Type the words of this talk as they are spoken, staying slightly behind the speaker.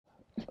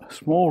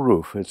small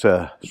roof. It's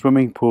a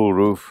swimming pool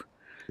roof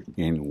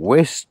in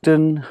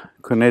Western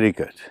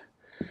Connecticut.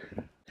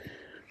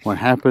 What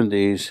happened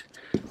is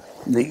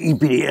the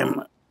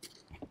EPDM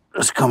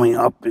is coming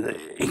up.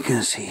 You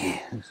can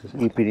see this is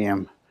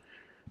EPDM.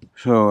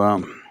 So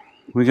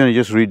we're going to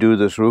just redo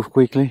this roof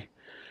quickly.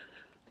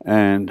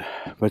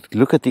 But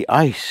look at the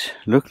ice.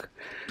 Look,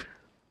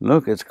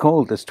 it's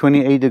cold. It's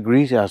 28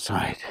 degrees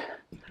outside.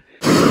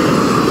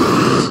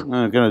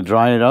 I'm going to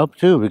dry it up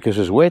too because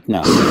it's wet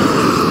now.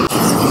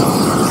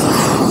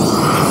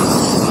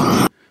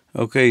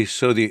 Okay,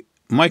 so the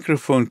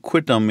microphone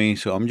quit on me,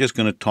 so I'm just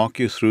going to talk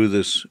you through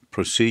this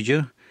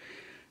procedure.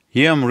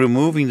 Here I'm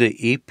removing the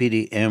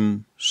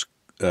EPDM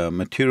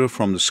material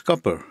from the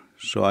scupper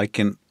so I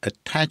can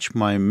attach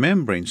my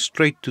membrane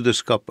straight to the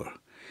scupper.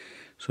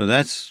 So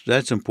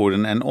that's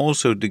important, and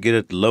also to get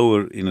it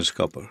lower in the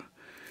scupper.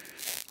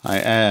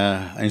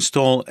 I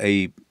install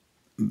a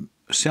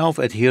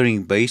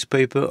self-adhering base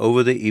paper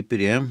over the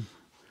EPDM.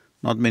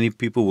 Not many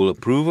people will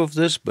approve of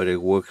this, but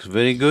it works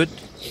very good.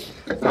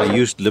 I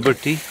used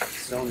Liberty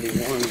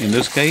in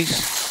this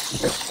case.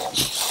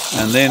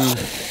 And then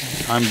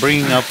I'm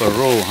bringing up a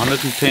roll,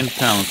 110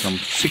 pounds. I'm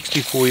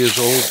 64 years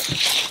old,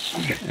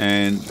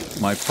 and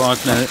my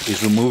partner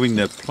is removing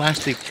the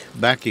plastic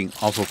backing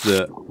off of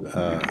the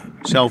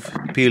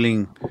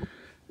self-peeling,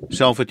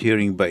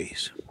 self-adhering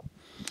base.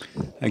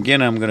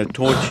 Again, I'm going to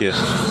torch here.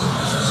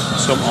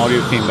 Some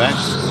audio came back.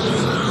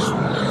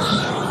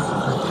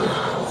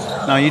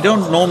 Now, you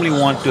don't normally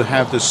want to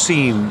have the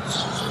seam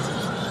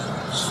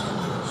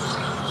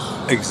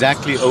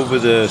exactly over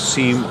the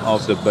seam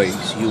of the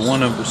base. You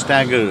want to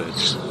stagger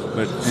it,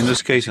 but in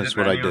this case, that's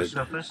what I did.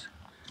 Surface.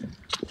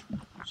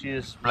 See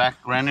this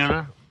black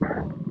granular?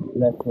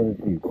 That's what it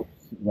is,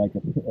 like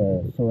a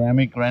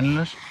ceramic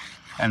granulus,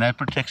 and that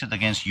protects it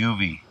against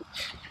UV.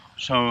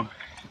 So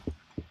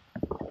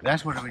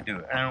that's what we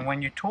do. And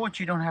when you torch,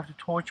 you don't have to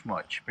torch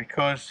much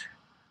because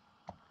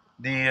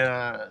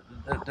the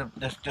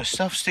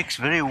stuff sticks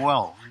very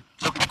well.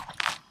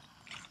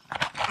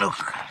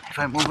 Look, if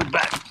I move it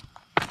back,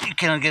 you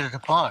cannot get it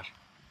apart.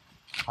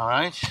 All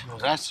right, so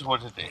that's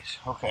what it is.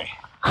 Okay.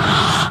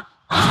 I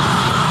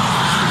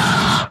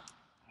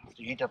have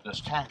to heat up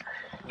this tank.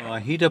 I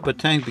heat up a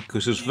tank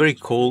because it's very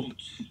cold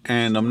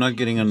and I'm not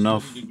getting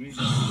enough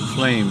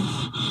flame.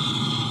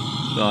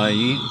 So I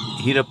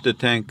heat up the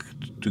tank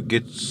to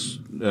get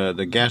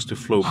the gas to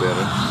flow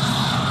better.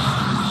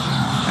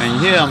 And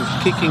here I'm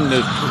kicking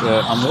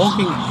I'm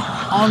walking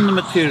on the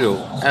material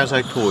as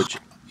I torch.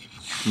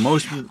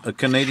 Most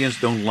Canadians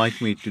don't like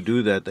me to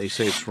do that. They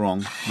say it's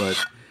wrong,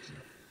 but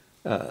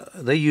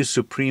they use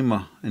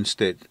Suprema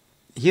instead.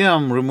 Here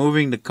I'm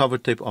removing the cover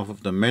tape off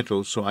of the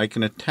metal so I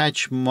can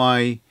attach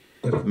my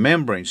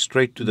membrane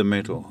straight to the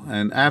metal.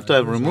 And after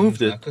I've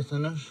removed it,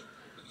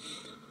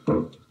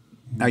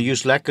 I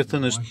use lacquer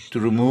thinners to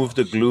remove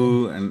the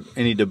glue and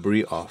any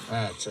debris off.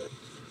 That's it.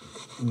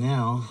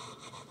 Now,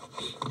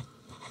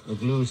 the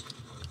glue is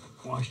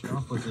washed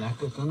off with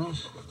lacquer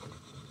thinners.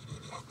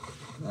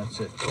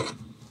 That's it.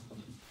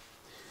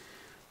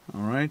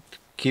 All right,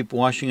 keep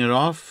washing it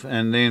off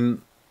and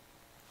then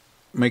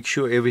make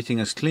sure everything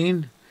is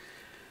clean.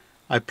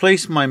 I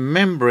place my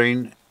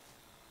membrane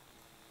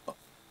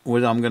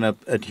where I'm going to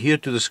adhere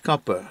to the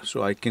scupper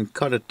so I can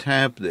cut a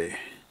tab there.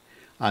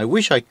 I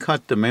wish I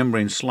cut the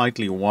membrane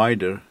slightly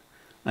wider,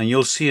 and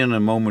you'll see in a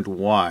moment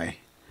why.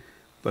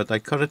 But I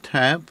cut a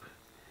tab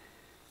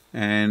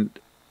and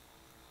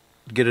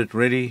get it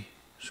ready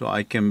so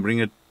I can bring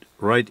it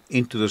right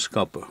into the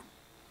scupper.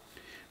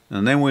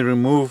 And then we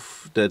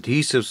remove the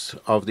adhesives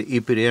of the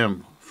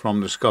EPDM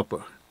from the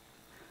scupper.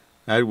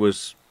 That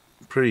was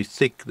pretty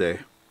thick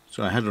there,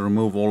 so I had to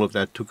remove all of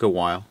that. Took a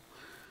while.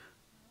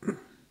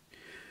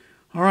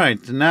 All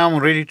right, now I'm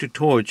ready to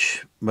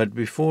torch, but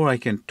before I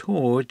can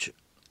torch,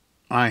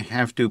 I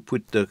have to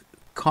put the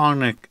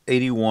Carnac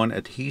 81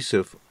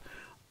 adhesive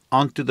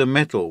onto the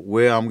metal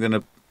where I'm going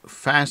to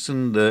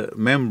fasten the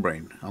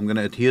membrane. I'm going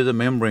to adhere the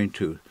membrane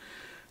to.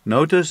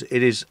 Notice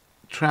it is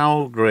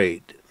trowel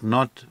grade,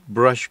 not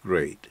brush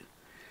grade.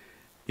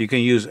 You can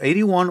use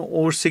 81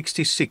 or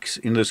 66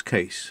 in this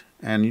case.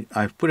 And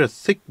I've put a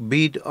thick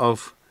bead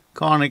of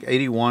Carnac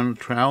 81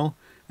 trowel,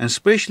 and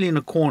especially in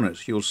the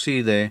corners. You'll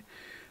see there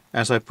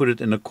as I put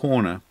it in the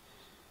corner.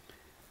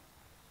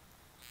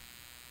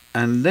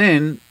 And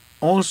then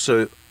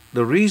also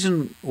the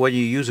reason why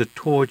you use a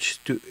torch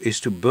is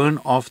to burn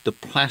off the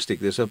plastic.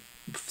 There's a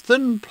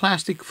thin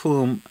plastic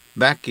film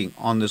backing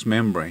on this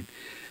membrane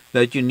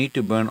that you need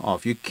to burn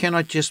off. You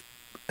cannot just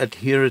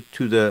adhere it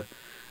to the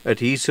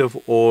adhesive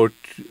or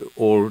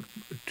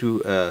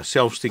to a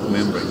self-stick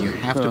membrane. You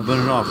have to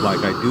burn it off like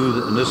I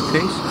do in this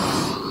case.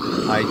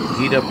 I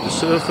heat up the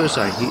surface,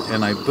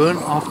 and I burn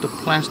off the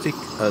plastic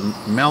and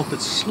melt it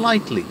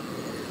slightly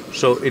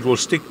so it will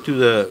stick to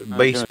the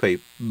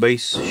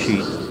base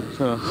sheet.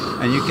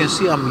 And you can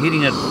see I'm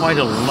heating it quite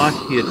a lot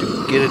here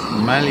to get it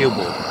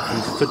malleable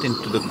to fit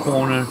into the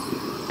corner,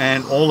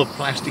 and all the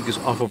plastic is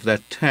off of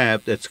that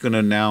tab that's going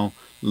to now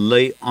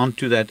lay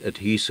onto that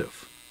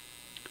adhesive.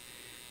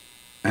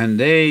 And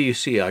there you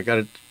see, I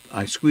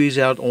squeeze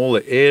out all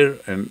the air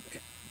and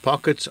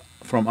pockets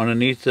from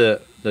underneath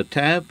the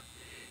tab,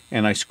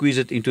 and I squeeze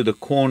it into the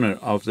corner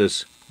of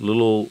this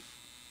little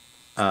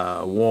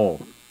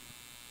wall.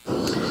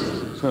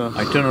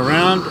 I turn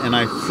around and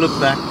I flip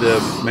back the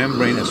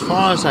membrane as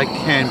far as I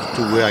can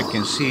to where I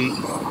can see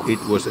it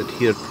was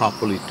adhered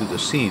properly to the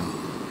seam.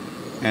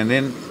 And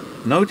then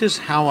notice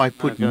how I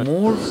put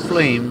more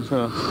flame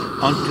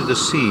onto the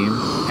seam,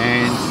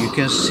 and you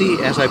can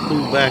see as I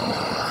pull back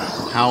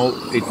how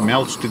it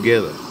melts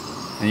together.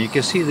 And you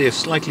can see they're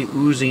slightly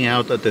oozing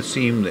out at the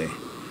seam there,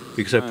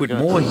 because I put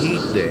more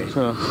heat there.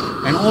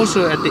 And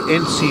also at the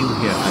end seam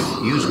here, I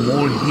use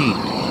more heat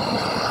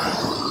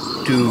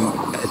to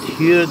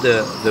adhere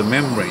the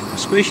membrane,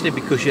 especially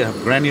because you have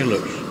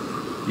granulars.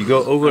 You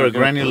go over a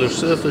granular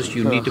surface,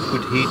 you need to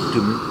put heat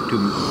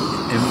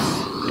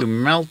to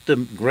melt the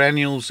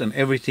granules and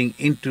everything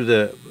into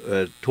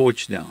the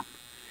torch down.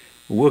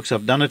 It works.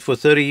 I've done it for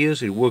 30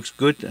 years. It works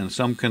good, and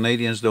some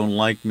Canadians don't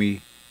like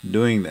me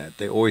doing that.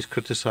 They always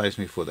criticize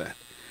me for that.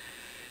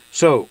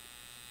 So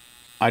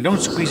I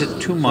don't squeeze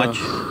it too much.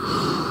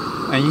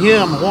 And here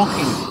I'm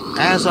walking.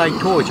 As I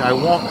torch, I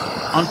walk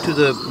onto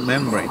the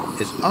membrane.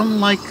 It's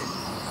unlike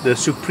the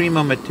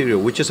Suprema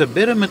material, which is a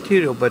better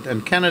material, but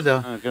in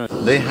Canada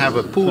they have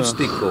a pull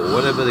stick or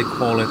whatever they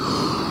call it.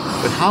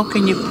 But how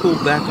can you pull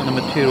back on a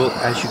material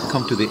as you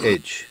come to the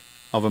edge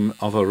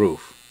of a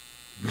roof?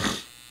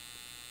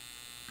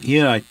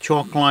 Here I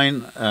chalk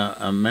line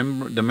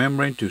the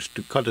membrane to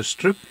cut a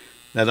strip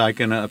that I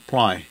can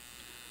apply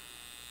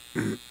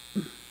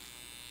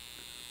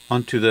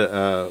onto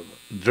the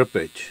drip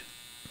edge.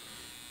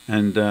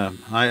 And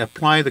I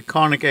apply the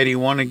Carnic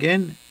 81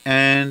 again,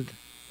 and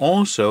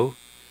also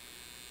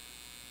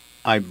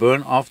I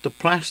burn off the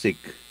plastic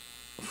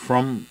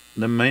from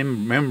the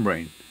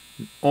membrane.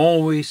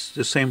 Always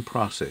the same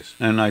process.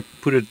 And I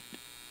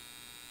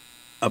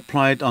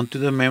apply it onto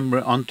the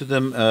membrane, onto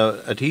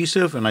the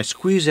adhesive, and I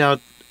squeeze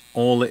out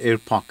all the air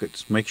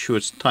pockets. Make sure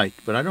it's tight,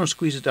 but I don't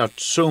squeeze it out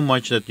so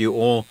much that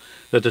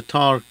the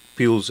tar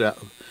peels out,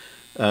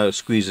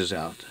 squeezes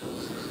out.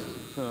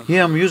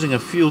 Here I'm using a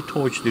field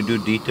torch to do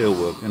detail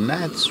work, and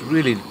that's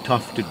really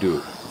tough to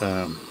do.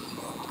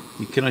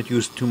 You cannot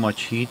use too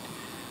much heat.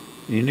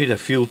 You need a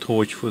field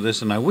torch for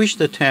this, and I wish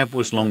the tab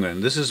was longer.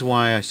 And this is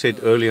why I said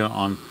earlier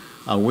on,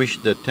 I wish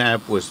the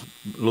tab was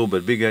a little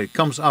bit bigger. It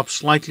comes up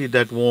slightly,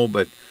 that wall,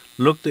 but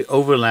look, the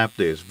overlap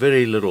there is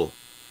very little.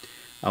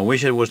 I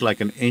wish it was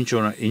like an inch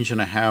or an inch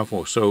and a half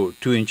or so,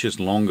 2 inches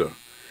longer.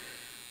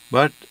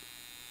 But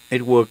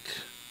it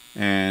worked.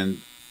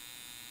 And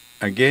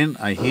again,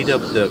 I heat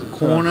up the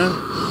corner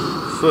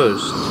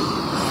first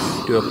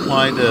to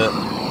apply the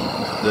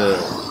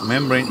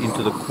membrane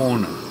into the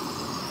corner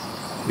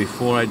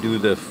before I do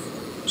the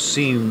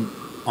seam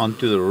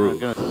onto the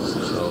roof.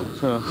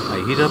 So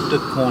I heat up the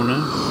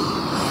corner,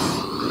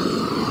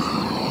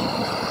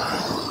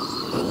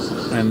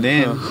 and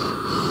then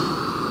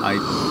I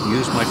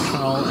use my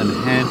trowel and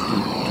hand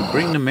to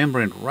bring the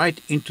membrane right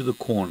into the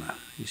corner.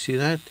 You see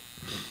that?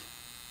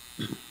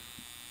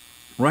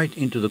 Right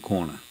into the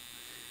corner.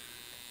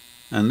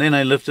 And then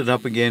I lift it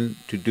up again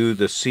to do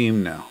the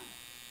seam now.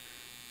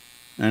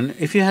 And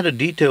if you had a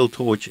detail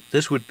torch,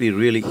 this would be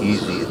really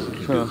easy to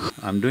do.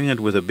 I'm doing it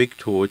with a big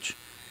torch,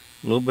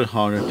 a little bit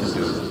harder to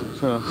do,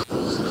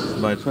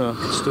 but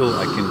still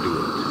I can do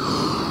it.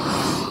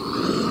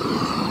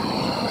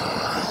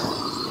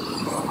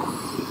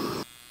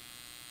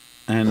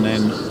 And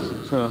then,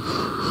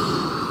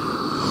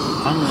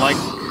 unlike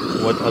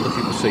what other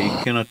people say, you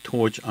cannot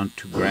torch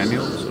onto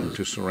granules,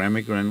 onto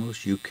ceramic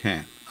granules, you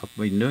can. I've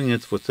been doing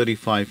it for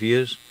 35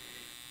 years,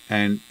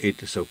 and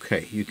it is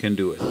okay. You can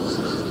do it.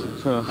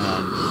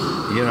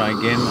 Here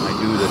again, I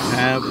do the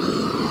tab,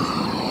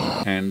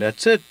 and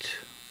that's it.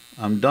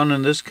 I'm done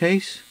in this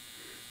case,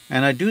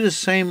 and I do the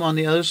same on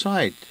the other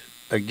side.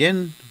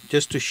 Again,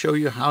 just to show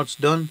you how it's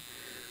done,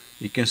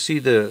 you can see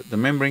the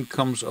membrane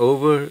comes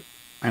over,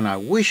 and I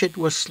wish it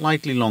was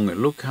slightly longer.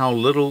 Look how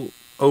little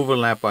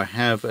overlap I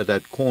have at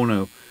that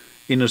corner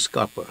inner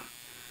scupper.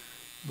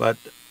 But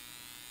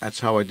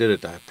that's how I did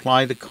it. I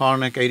apply the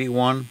Carnic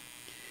 81,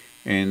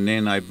 and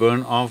then I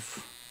burn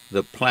off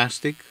the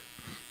plastic.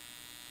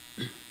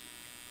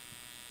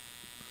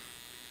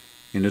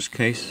 In this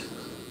case,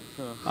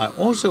 I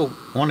also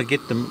want to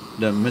get the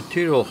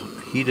material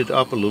heated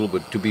up a little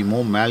bit to be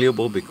more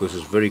malleable, because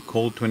it's very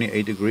cold,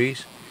 28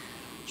 degrees.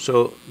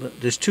 So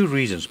there's two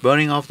reasons: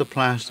 burning off the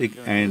plastic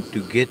and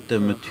to get the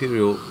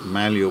material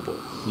malleable,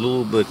 a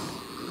little bit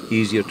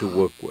easier to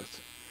work with.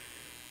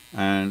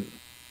 And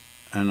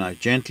I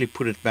gently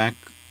put it back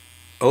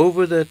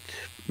over that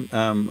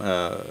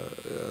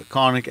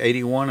Carnic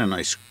 81, and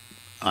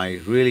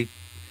I really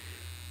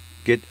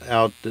get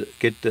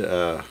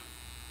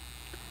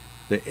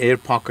the air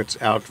pockets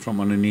out from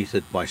underneath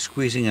it by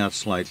squeezing out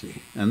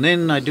slightly. And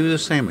then I do the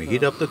same. I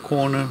heat up the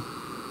corner,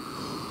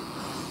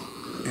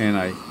 and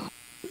I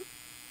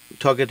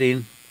tug it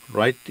in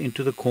right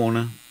into the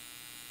corner.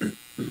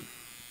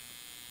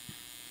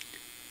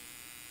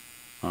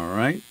 All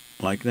right,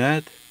 like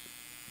that.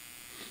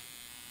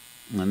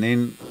 and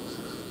then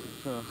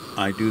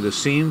I do the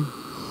seam,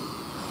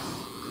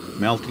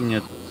 melting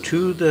it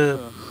to the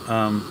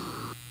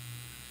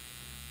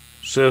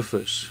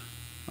surface,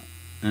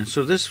 and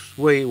so this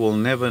way it will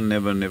never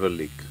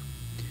leak.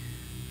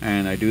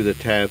 And I do the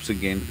tabs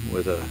again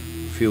with a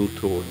fuel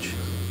torch,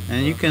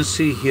 and you can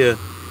see here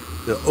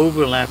the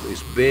overlap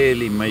is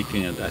barely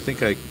making it. I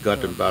think I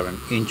got about an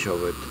inch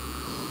of it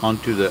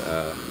onto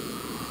the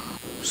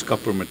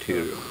scupper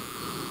material,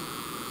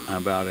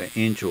 about an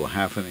inch or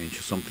half an inch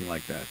or something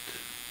like that,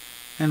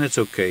 and it's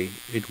okay,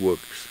 it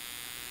works.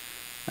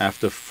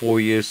 After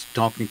 4 years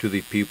talking to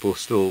the people,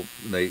 still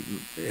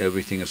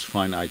everything is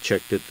fine. I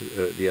checked it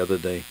the other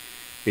day,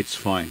 it's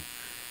fine.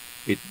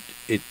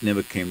 It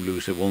never came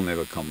loose, it will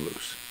never come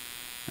loose,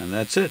 and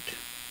that's it.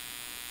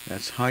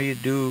 That's how you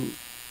do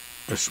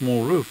a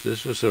small roof.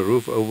 This was a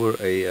roof over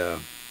a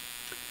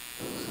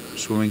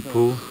swimming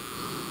pool,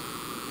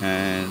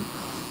 and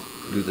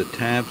do the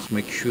tabs,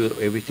 make sure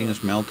everything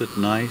is melted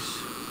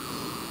nice.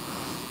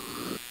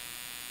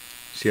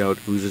 See how it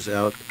oozes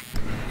out,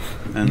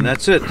 and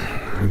that's it.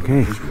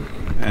 Okay.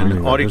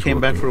 And Audie came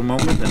back for a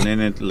moment, and then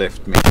it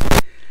left me.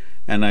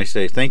 And I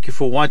say thank you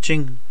for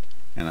watching,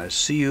 and I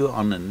see you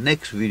on the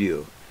next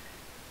video.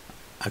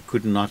 I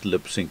could not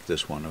lip sync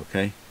this one,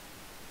 okay?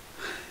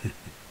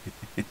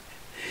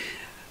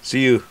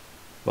 See you.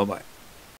 Bye-bye.